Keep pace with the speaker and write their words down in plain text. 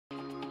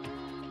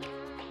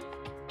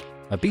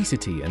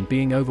Obesity and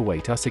being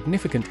overweight are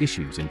significant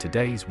issues in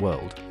today's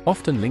world,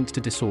 often linked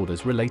to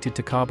disorders related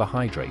to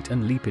carbohydrate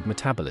and lipid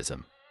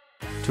metabolism.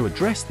 To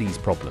address these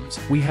problems,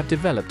 we have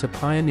developed a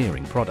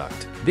pioneering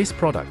product. This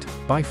product,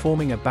 by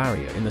forming a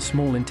barrier in the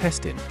small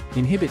intestine,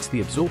 inhibits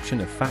the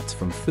absorption of fats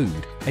from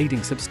food,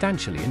 aiding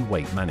substantially in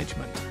weight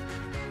management.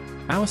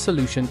 Our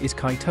solution is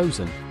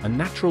chitosan, a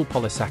natural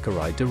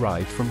polysaccharide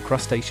derived from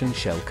crustacean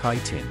shell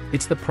chitin.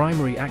 It's the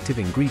primary active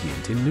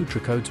ingredient in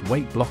NUTRICODE's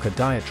Weight Blocker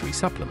dietary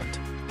supplement.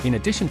 In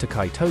addition to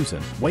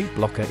chitosan, Weight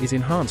Blocker is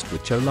enhanced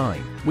with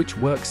choline, which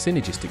works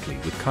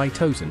synergistically with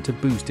chitosan to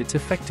boost its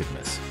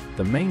effectiveness.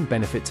 The main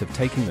benefits of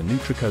taking the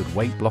NUTRICODE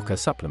Weight Blocker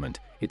supplement: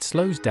 it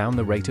slows down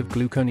the rate of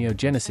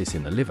gluconeogenesis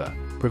in the liver,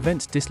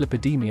 prevents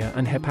dyslipidemia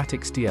and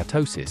hepatic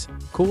steatosis,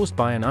 caused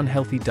by an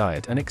unhealthy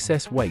diet and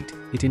excess weight.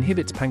 It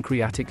inhibits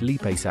pancreatic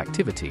lipase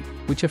activity,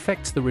 which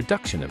affects the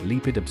reduction of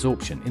lipid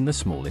absorption in the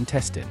small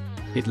intestine.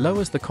 It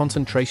lowers the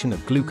concentration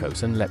of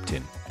glucose and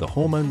leptin, the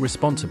hormone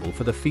responsible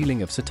for the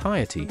feeling of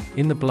satiety,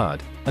 in the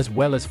blood, as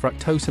well as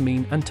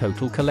fructosamine and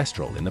total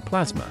cholesterol in the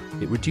plasma.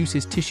 It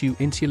reduces tissue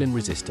insulin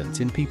resistance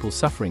in people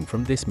suffering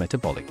from this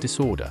metabolic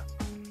disorder.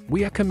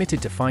 We are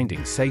committed to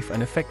finding safe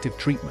and effective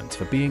treatments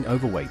for being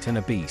overweight and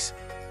obese,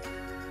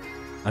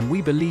 and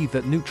we believe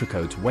that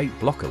NUTRICODE's Weight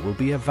Blocker will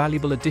be a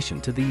valuable addition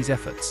to these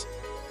efforts.